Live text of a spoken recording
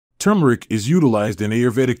Turmeric is utilized in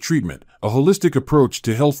Ayurvedic treatment, a holistic approach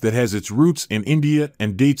to health that has its roots in India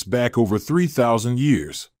and dates back over 3,000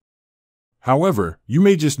 years. However, you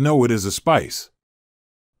may just know it as a spice.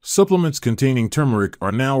 Supplements containing turmeric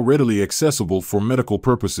are now readily accessible for medical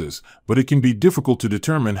purposes, but it can be difficult to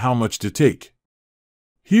determine how much to take.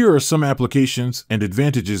 Here are some applications and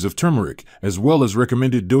advantages of turmeric, as well as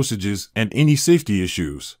recommended dosages and any safety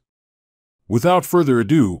issues. Without further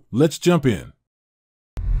ado, let's jump in.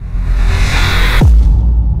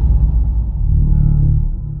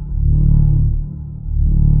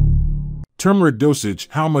 Turmeric dosage.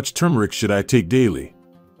 How much turmeric should I take daily?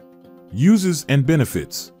 Uses and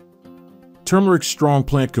benefits. Turmeric's strong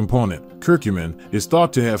plant component, curcumin, is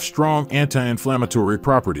thought to have strong anti-inflammatory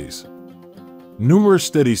properties. Numerous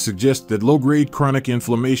studies suggest that low-grade chronic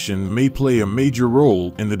inflammation may play a major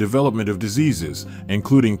role in the development of diseases,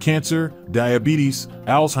 including cancer, diabetes,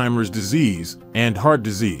 Alzheimer's disease, and heart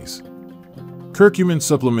disease. Curcumin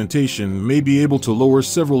supplementation may be able to lower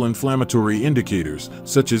several inflammatory indicators,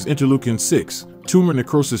 such as interleukin-6, tumor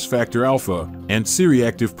necrosis factor alpha, and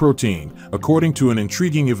C-reactive protein, according to an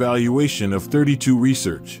intriguing evaluation of 32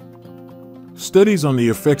 research. Studies on the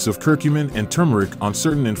effects of curcumin and turmeric on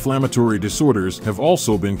certain inflammatory disorders have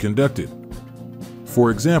also been conducted. For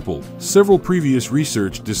example, several previous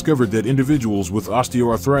research discovered that individuals with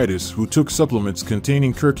osteoarthritis who took supplements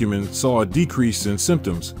containing curcumin saw a decrease in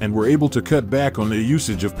symptoms and were able to cut back on their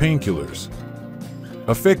usage of painkillers.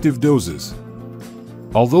 Effective doses.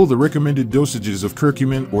 Although the recommended dosages of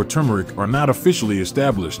curcumin or turmeric are not officially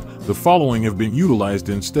established, the following have been utilized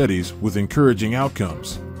in studies with encouraging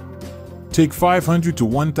outcomes. Take 500 to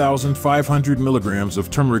 1,500 milligrams of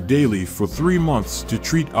turmeric daily for 3 months to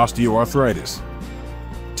treat osteoarthritis.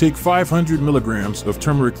 Take 500 milligrams of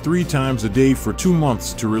turmeric 3 times a day for 2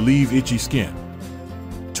 months to relieve itchy skin.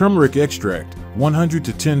 Turmeric extract, 100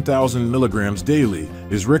 to 10,000 milligrams daily,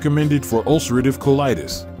 is recommended for ulcerative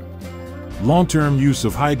colitis. Long-term use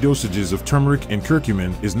of high dosages of turmeric and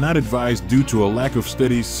curcumin is not advised due to a lack of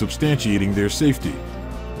studies substantiating their safety.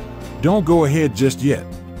 Don't go ahead just yet.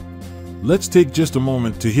 Let's take just a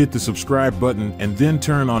moment to hit the subscribe button and then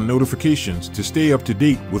turn on notifications to stay up to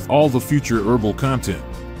date with all the future herbal content.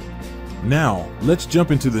 Now, let's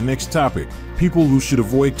jump into the next topic: people who should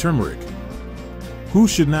avoid turmeric. Who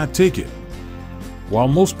should not take it? While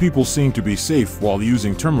most people seem to be safe while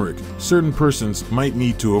using turmeric, certain persons might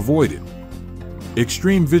need to avoid it.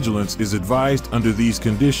 Extreme vigilance is advised under these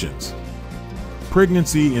conditions.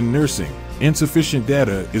 Pregnancy in nursing. Insufficient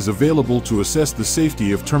data is available to assess the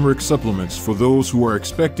safety of turmeric supplements for those who are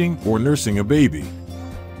expecting or nursing a baby.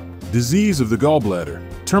 Disease of the gallbladder.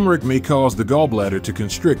 Turmeric may cause the gallbladder to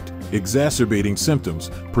constrict, exacerbating symptoms,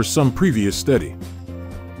 per some previous study.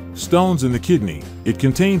 Stones in the kidney. It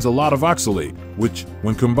contains a lot of oxalate, which,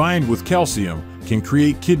 when combined with calcium, can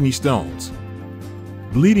create kidney stones.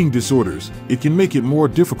 Bleeding disorders. It can make it more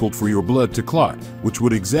difficult for your blood to clot, which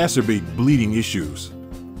would exacerbate bleeding issues.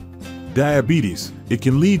 Diabetes. It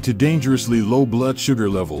can lead to dangerously low blood sugar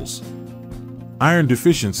levels. Iron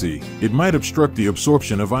deficiency. It might obstruct the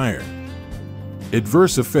absorption of iron.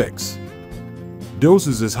 Adverse effects.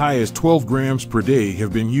 Doses as high as 12 grams per day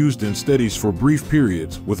have been used in studies for brief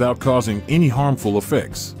periods without causing any harmful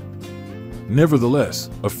effects. Nevertheless,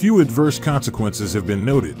 a few adverse consequences have been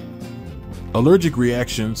noted. Allergic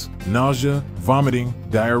reactions, nausea, vomiting,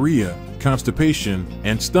 diarrhea, constipation,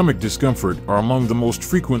 and stomach discomfort are among the most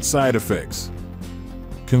frequent side effects.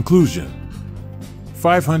 Conclusion: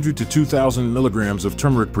 500 to 2,000 milligrams of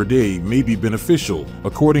turmeric per day may be beneficial,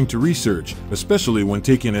 according to research, especially when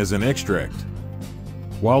taken as an extract.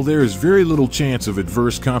 While there is very little chance of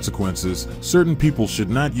adverse consequences, certain people should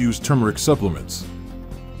not use turmeric supplements.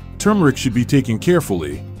 Turmeric should be taken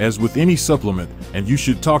carefully, as with any supplement, and you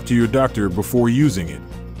should talk to your doctor before using it.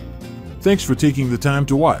 Thanks for taking the time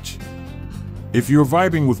to watch. If you're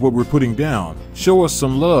vibing with what we're putting down, show us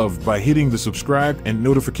some love by hitting the subscribe and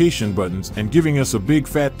notification buttons and giving us a big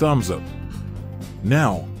fat thumbs up.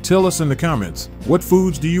 Now, tell us in the comments, what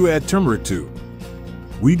foods do you add turmeric to?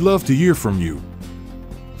 We'd love to hear from you.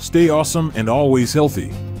 Stay awesome and always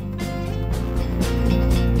healthy.